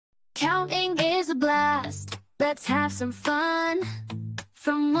Counting is a blast. Let's have some fun.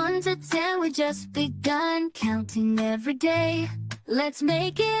 From 1 to 10 we just begun. Counting every day, let's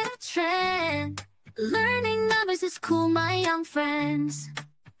make it a trend. Learning numbers is cool, my young friends.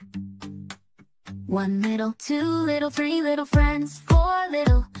 1 little, 2 little, 3 little friends, 4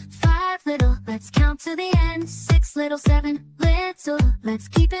 little, 5 little, let's count to the end. 6 little, 7 little, let's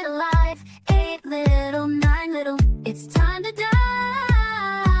keep it alive. 8 little, 9 little, it's time to dive.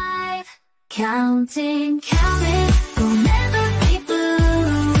 Counting, counting, we'll never be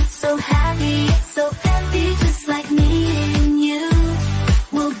blue. So happy, so happy, just like me and you.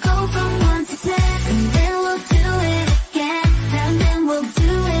 We'll go from 1 to 10, and then we'll do it again, and then we'll do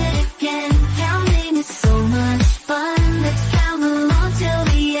it again. Counting is so much fun, let's count along till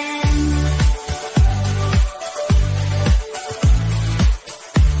the end.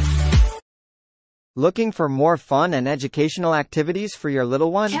 Looking for more fun and educational activities for your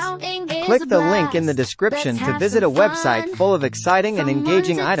little ones? Click the link in the description to visit a website full of exciting and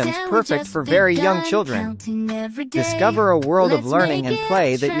engaging items perfect for very young children. Discover a world of learning and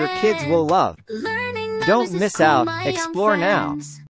play that your kids will love. Don't miss out, explore now.